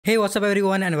Hey, what's up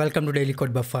everyone and welcome to Daily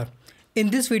Code Buffer.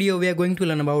 In this video, we are going to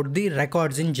learn about the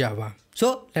records in Java.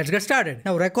 So let's get started.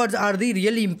 Now records are the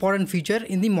really important feature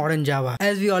in the modern Java.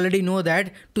 As we already know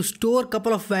that to store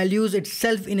couple of values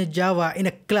itself in a Java, in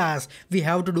a class, we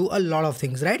have to do a lot of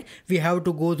things, right? We have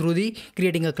to go through the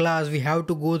creating a class, we have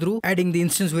to go through adding the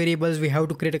instance variables, we have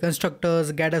to create a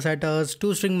constructors, getter setters,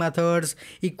 toString methods,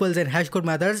 equals and hash code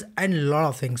methods, and a lot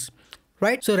of things.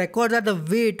 Right? So records are the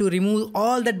way to remove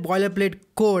all that boilerplate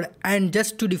code and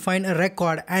just to define a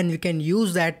record, and we can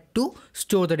use that to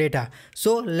store the data.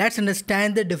 So let's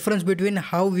understand the difference between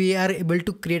how we are able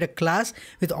to create a class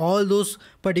with all those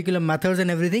particular methods and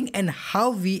everything, and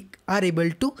how we are able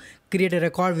to create a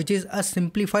record, which is a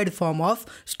simplified form of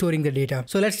storing the data.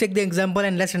 So let's take the example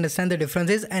and let's understand the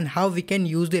differences and how we can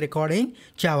use the record in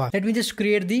Java. Let me just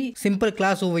create the simple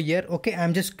class over here. Okay,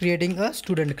 I'm just creating a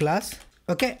student class.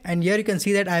 Okay, and here you can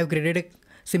see that I have created a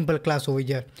simple class over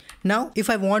here. Now if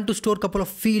I want to store a couple of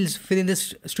fields within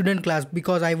this student class,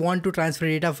 because I want to transfer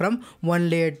data from one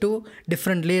layer to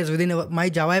different layers within my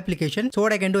Java application, so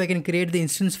what I can do, I can create the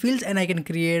instance fields and I can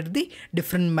create the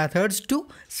different methods to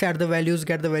set the values,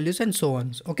 get the values, and so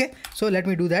on. Okay, so let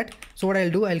me do that. So what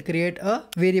I'll do, I'll create a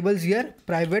variables here,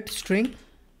 private string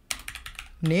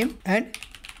name and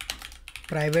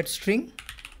private string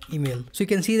email. So you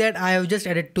can see that I have just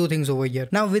added two things over here.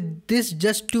 Now with this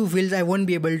just two fields, I won't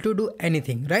be able to do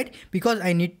anything, right? Because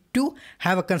I need to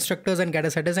have a constructors and getter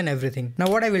setters and everything. Now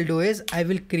what I will do is I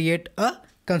will create a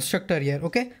constructor here.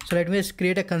 Okay, so let me just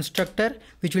create a constructor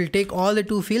which will take all the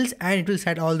two fields and it will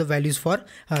set all the values for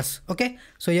us. Okay,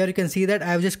 so here you can see that I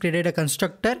have just created a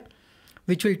constructor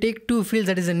which will take two fields,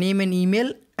 that is a name and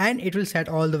email, and it will set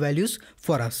all the values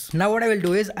for us. Now what I will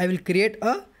do is I will create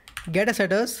a getter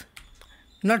setters,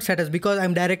 not setters, because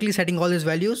I'm directly setting all these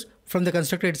values from the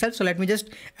constructor itself. So let me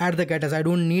just add the getters. I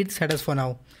don't need setters for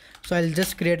now. So I'll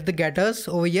just create the getters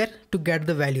over here to get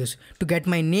the values, to get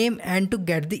my name and to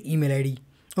get the email ID.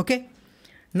 Okay.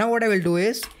 Now what I will do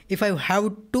is, if I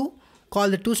have to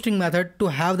call the toString method to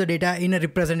have the data in a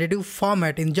representative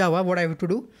format in Java, what I have to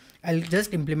do, I'll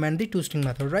just implement the toString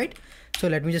method, right? So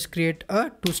let me just create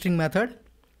a toString method.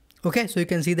 Okay, so you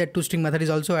can see that toString method is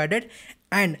also added,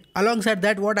 and alongside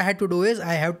that what I had to do is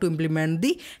I have to implement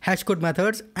the hash code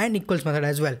methods and equals method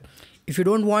as well. If you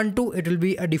don't want to, it will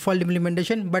be a default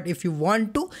implementation, but if you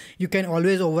want to, you can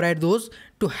always override those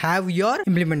to have your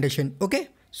implementation. Okay,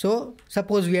 so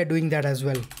suppose we are doing that as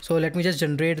well. So let me just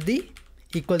generate the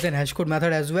equals and hash code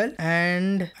method as well,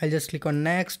 and I'll just click on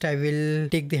next. I will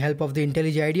take the help of the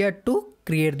IntelliJ IDEA to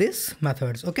create these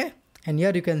methods. Okay, and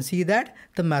here you can see that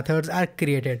the methods are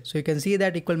created. So you can see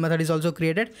that equal method is also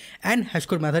created and hash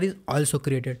code method is also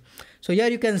created. So here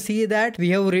you can see that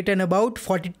we have written about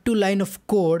 42 line of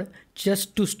code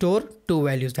just to store two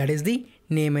values, that is the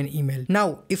name and email.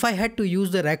 Now if I had to use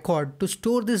the record to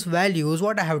store these values,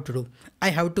 what I have to do, I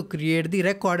have to create the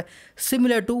record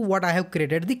similar to what I have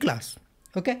created the class.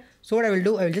 Okay, so what I will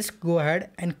do, I will just go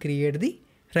ahead and create the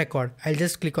record. I'll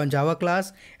just click on Java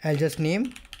class, I'll just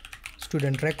name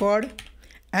student record,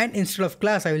 and instead of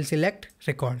class I will select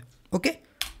record. Okay,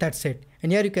 that's it.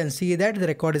 And here you can see that the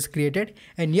record is created,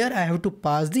 and here I have to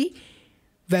pass the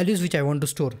values which I want to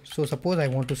store. So suppose I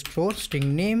want to store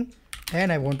string name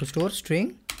and I want to store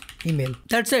string email.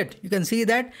 That's it. You can see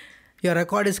that your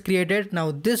record is created.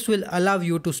 Now this will allow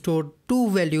you to store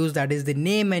two values, that is the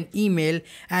name and email,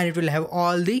 and it will have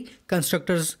all the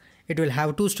constructors. It will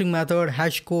have toString method,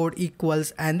 hash code, equals,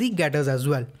 and the getters as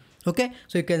well. Okay,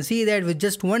 so you can see that with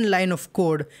just one line of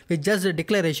code, with just the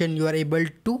declaration, you are able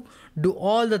to do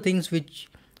all the things which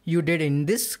you did in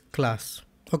this class.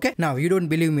 Okay, now you don't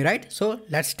believe me, right? So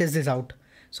let's test this out.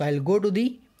 So I'll go to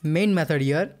the main method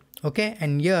here. Okay,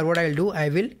 and here what I'll do, I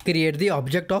will create the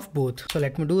object of both. So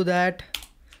let me do that.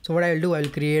 So what I'll do, I'll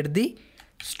create the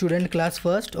student class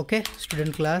first. Okay,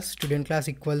 student class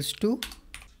equals to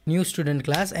new student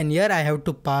class, and here I have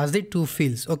to pass the two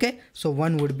fields. Okay, so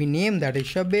one would be name, that is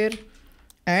Shabir,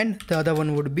 and the other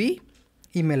one would be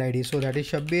email ID, so that is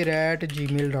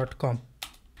shabir@gmail.com.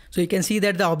 So you can see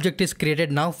that the object is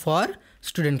created now for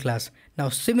student class. Now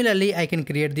similarly I can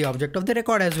create the object of the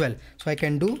record as well. So I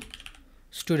can do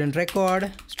student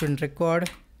record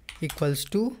equals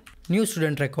to new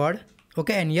student record.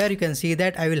 Okay, and here you can see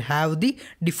that I will have the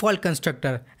default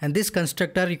constructor, and this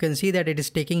constructor you can see that it is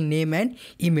taking name and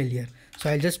email here. So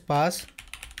I'll just pass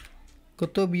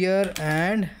Kutub here,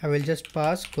 and I will just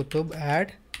pass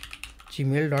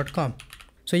kutub@gmail.com.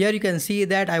 So here you can see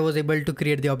that I was able to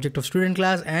create the object of student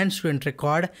class and student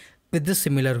record with this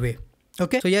similar way.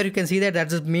 Okay, so here you can see that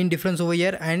that's the main difference over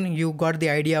here, and you got the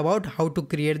idea about how to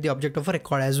create the object of a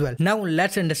record as well. Now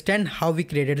let's understand how we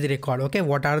created the record. Okay,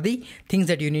 what are the things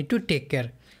that you need to take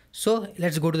care. So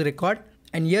let's go to the record,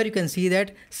 and here you can see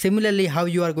that similarly how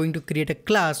you are going to create a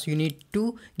class, you need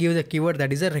to give the keyword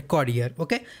that is a record here.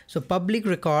 Okay, so public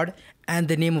record and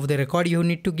the name of the record you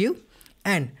need to give,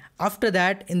 and after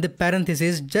that in the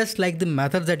parenthesis, just like the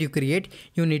methods that you create,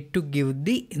 you need to give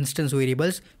the instance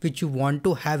variables which you want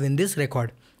to have in this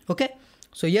record. Okay,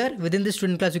 so here within the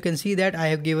student class you can see that I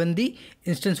have given the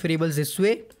instance variables this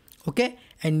way. Okay,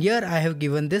 and here I have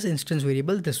given this instance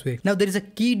variable this way. Now there is a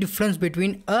key difference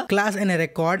between a class and a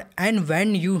record and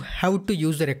when you have to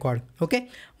use the record. Okay,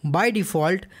 by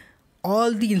default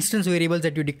all the instance variables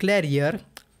that you declare here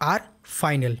are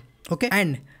final. Okay,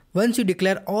 and once you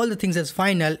declare all the things as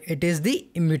final, it is the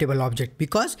immutable object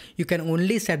because you can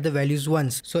only set the values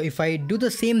once. So if I do the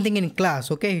same thing in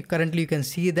class, okay, currently you can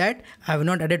see that I have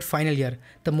not added final here.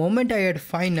 The moment I add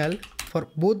final for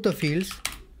both the fields,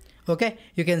 okay,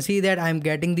 you can see that I'm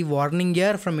getting the warning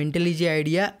here from IntelliJ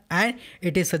IDEA, and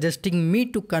it is suggesting me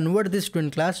to convert this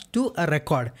student class to a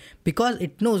record because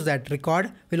it knows that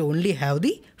record will only have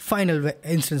the final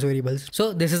instance variables.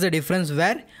 So this is the difference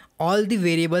where all the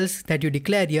variables that you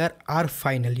declare here are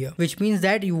final here, which means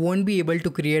that you won't be able to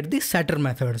create the setter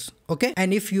methods. Okay,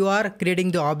 and if you are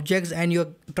creating the objects and you're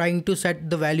trying to set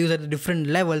the values at the different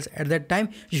levels, at that time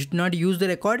you should not use the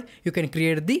record. You can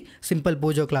create the simple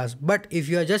Pojo class. But if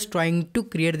you are just trying to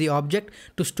create the object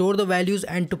to store the values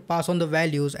and to pass on the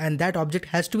values, and that object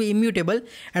has to be immutable,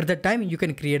 at that time you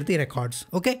can create the records.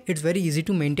 Okay, it's very easy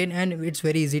to maintain and it's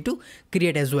very easy to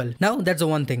create as well. Now that's the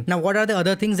one thing. Now what are the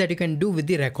other things that you can do with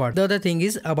the record? The other thing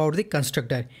is about the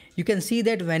constructor. You can see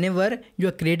that whenever you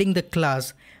are creating the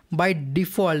class, by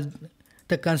default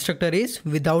the constructor is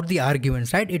without the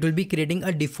arguments, right? It will be creating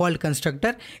a default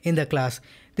constructor in the class.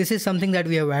 This is something that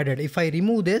we have added. If I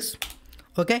remove this,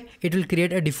 okay, it will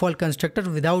create a default constructor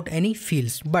without any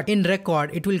fields. But in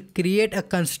record it will create a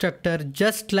constructor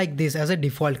just like this as a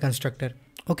default constructor.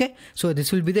 Okay, so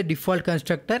this will be the default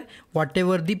constructor.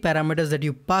 Whatever the parameters that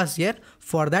you pass here,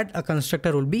 for that a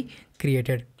constructor will be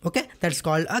created. Okay, that's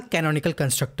called a canonical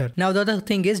constructor. Now the other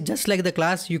thing is, just like the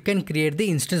class, you can create the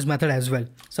instance method as well.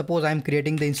 Suppose I'm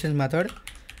creating the instance method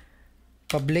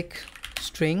public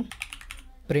string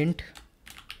print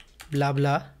blah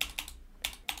blah.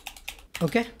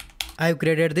 Okay, I've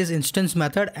created this instance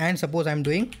method, and suppose I'm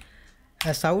doing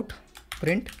sout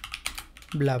print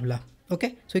blah blah.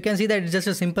 Okay, so you can see that it's just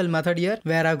a simple method here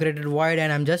where I've created void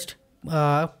and I'm just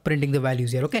printing the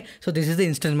values here. Okay, so this is the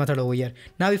instance method over here.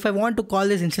 Now if I want to call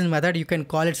this instance method, you can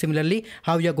call it similarly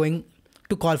how you're going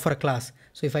to call for a class.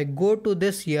 So if I go to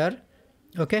this here,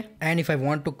 okay, and if I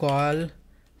want to call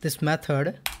this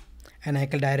method, and I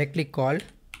can directly call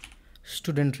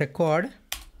student record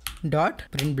dot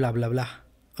print blah blah blah.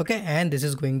 Okay, and this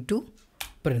is going to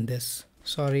print this.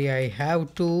 Sorry, I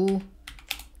have to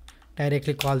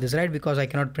directly call this, right, because I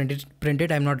cannot print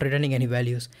it. I'm not returning any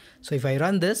values. So if I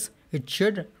run this, it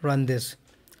should run this.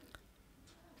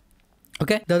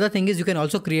 Okay, the other thing is you can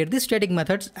also create the static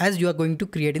methods as you are going to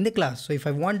create in the class. So if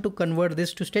I want to convert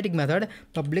this to static method,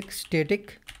 public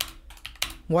static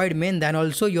void main, then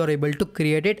also you are able to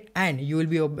create it, and you will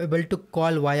be able to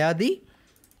call via the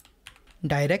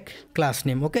direct class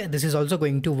name. Okay, this is also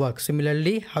going to work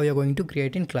similarly how you're going to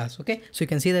create in class. Okay, so you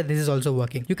can see that this is also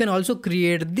working. You can also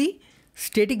create the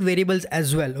static variables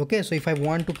as well. Okay, so if I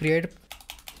want to create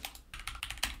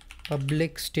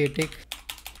public static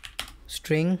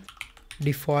string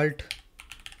default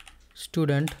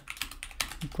student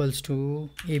equals to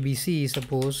ABC,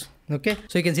 suppose. Okay,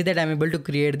 so you can see that I'm able to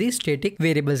create the static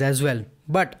variables as well,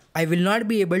 but I will not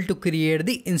be able to create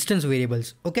the instance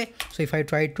variables. Okay, so if I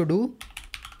try to do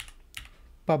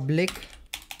public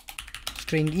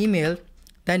string email,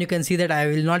 then you can see that I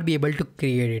will not be able to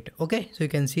create it. Okay, so you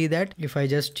can see that if I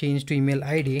just change to email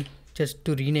ID just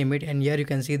to rename it, and here you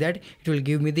can see that it will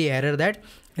give me the error that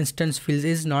instance fields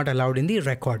is not allowed in the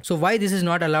record. So why this is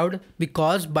not allowed?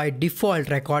 Because by default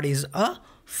record is a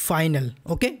final.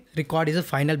 Okay, record is a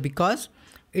final because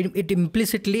it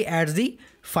implicitly adds the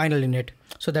final in it.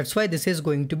 So that's why this is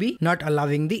going to be not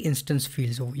allowing the instance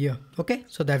fields over here. Okay,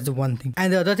 so that's the one thing.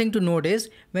 And the other thing to note is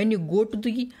when you go to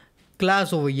the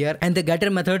class over here, and the getter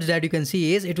methods that you can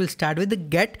see is it will start with the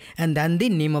get and then the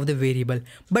name of the variable.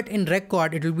 But in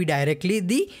record it will be directly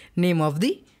the name of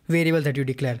the variable that you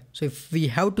declare. So if we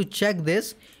have to check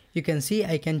this, you can see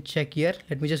I can check here.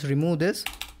 Let me just remove this.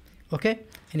 Okay,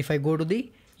 and if I go to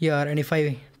the here and if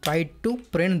I try to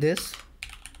print this,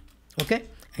 okay,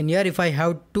 And here if I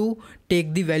have to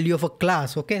take the value of a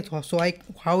class, okay, so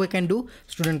how I can do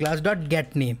student class dot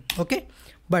get name, okay.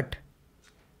 But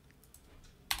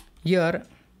here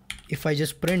if I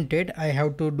just print it, I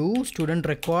have to do student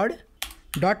record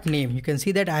dot name. You can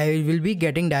see that I will be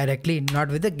getting directly, not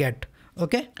with the get,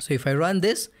 okay. So if I run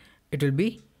this, it will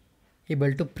be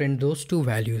able to print those two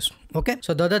values, okay.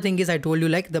 So the other thing is, I told you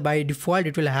like by default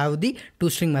it will have the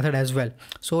toString method as well.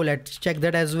 So let's check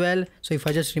that as well. So if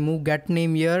I just remove get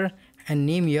name here and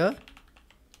name here,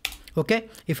 okay,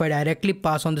 if I directly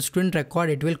pass on the student record,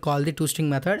 it will call the toString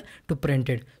method to print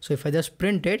it. So if I just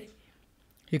print it,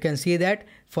 you can see that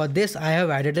for this I have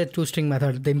added a toString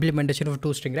method, the implementation of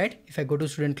toString, right? If I go to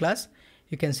student class,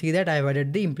 you can see that I have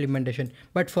added the implementation,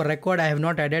 but for record I have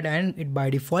not added, and it by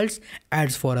default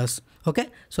adds for us, okay.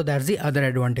 So that's the other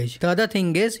advantage. The other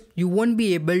thing is, you won't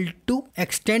be able to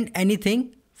extend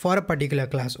anything for a particular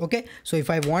class, okay. So if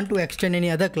I want to extend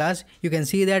any other class, you can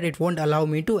see that it won't allow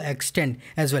me to extend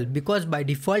as well, because by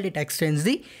default it extends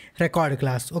the record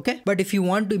class, okay. But if you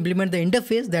want to implement the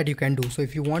interface, that you can do. So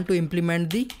if you want to implement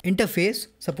the interface,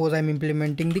 suppose I'm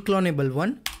implementing the clonable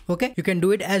one, okay, you can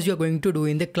do it as you're going to do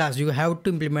in the class. You have to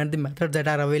implement the methods that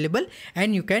are available,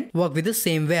 and you can work with the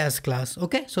same way as class,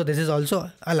 okay. So this is also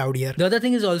allowed here. The other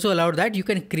thing is also allowed that you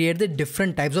can create the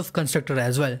different types of constructor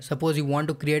as well. Suppose you want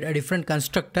to create a different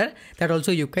constructor, that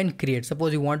also you can create.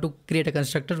 Suppose you want to create a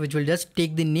constructor which will just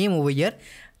take the name over here,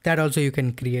 that also you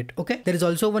can create, okay. There is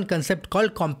also one concept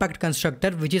called compact constructor,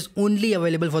 which is only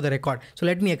available for the record. So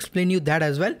let me explain you that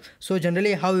as well. So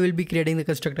generally how we will be creating the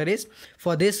constructor is,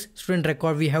 for this student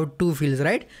record we have two fields,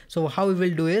 right? So how we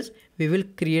will do is, we will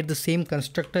create the same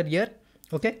constructor here,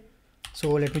 okay. So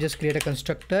let me just create a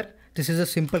constructor. This is a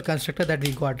simple constructor that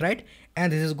we got, right?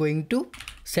 And this is going to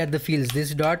set the fields.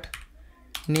 This dot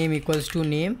name equals to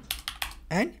name,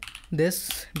 and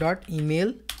this dot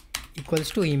email equals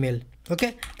to email,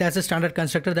 okay. That's a standard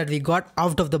constructor that we got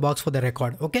out of the box for the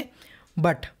record, okay.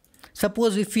 But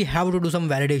suppose if we have to do some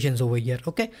validations over here,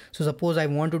 okay. So suppose I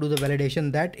want to do the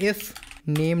validation that if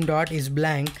name dot is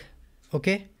blank,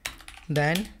 okay,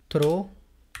 then throw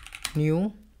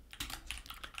new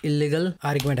illegal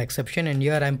argument exception, and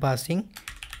here I'm passing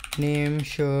name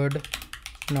should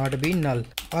not be null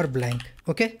or blank,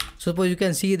 okay. Suppose you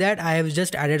can see that I have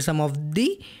just added some of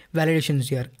the validations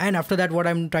here, and after that what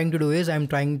I'm trying to do is, I'm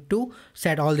trying to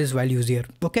set all these values here,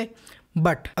 okay.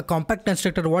 But a compact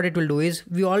constructor, what it will do is,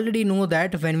 we already know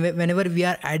that whenever we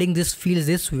are adding these fields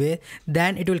this way,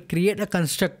 then it will create a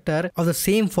constructor of the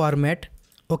same format,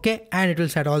 okay, and it will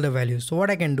set all the values. So what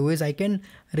I can do is, I can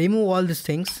remove all these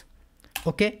things,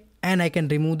 okay, and I can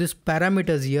remove these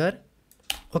parameters here,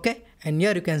 okay. And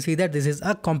here you can see that this is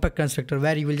a compact constructor,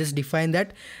 where you will just define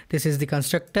that this is the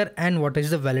constructor and what is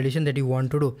the validation that you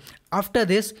want to do. After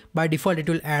this, by default it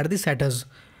will add the setters,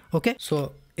 okay.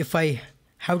 So if I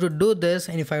have to do this,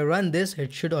 and if I run this,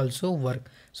 it should also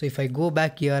work. So if I go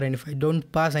back here, and if I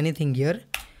don't pass anything here,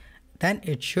 then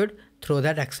it should throw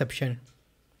that exception.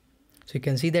 So you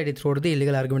can see that it threw the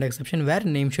illegal argument exception where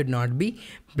name should not be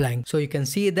blank. So you can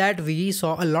see that we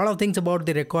saw a lot of things about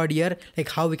the record here, like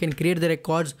how we can create the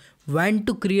records, when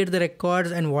to create the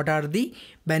records, and what are the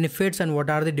benefits and what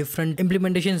are the different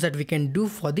implementations that we can do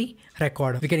for the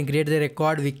record. We can create the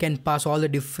record, we can pass all the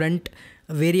different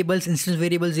variables, instance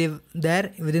variables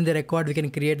there within the record. We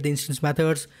can create the instance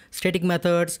methods, static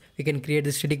methods, we can create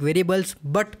the static variables,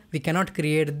 but we cannot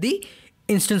create the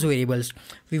instance variables.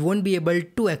 We won't be able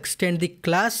to extend the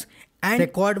class, and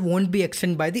record won't be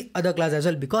extended by the other class as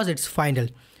well, because it's final.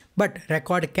 But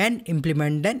record can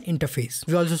implement an interface.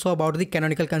 We also saw about the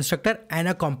canonical constructor and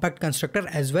a compact constructor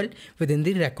as well within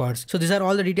the records. So these are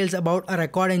all the details about a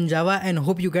record in Java, and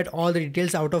hope you get all the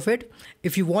details out of it.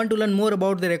 If you want to learn more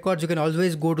about the records, you can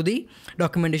always go to the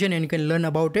documentation and you can learn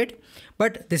about it.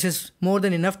 But this is more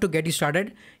than enough to get you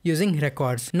started using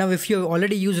records. Now, if you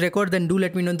already use records, then do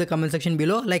let me know in the comment section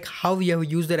below, like how you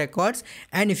have used the records,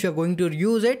 and if you're going to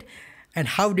use it, and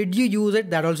how did you use it,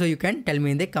 that also you can tell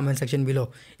me in the comment section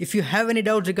below. If you have any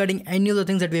doubts regarding any of the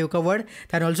things that we have covered,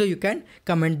 then also you can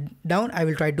comment down. I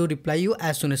will try to reply you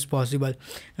as soon as possible.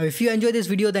 Now, if you enjoyed this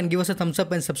video, then give us a thumbs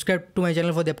up and subscribe to my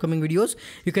channel for the upcoming videos.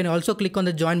 You can also click on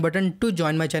the join button to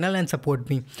join my channel and support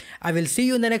me. I will see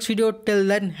you in the next video. Till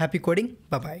then, happy coding.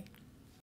 Bye bye.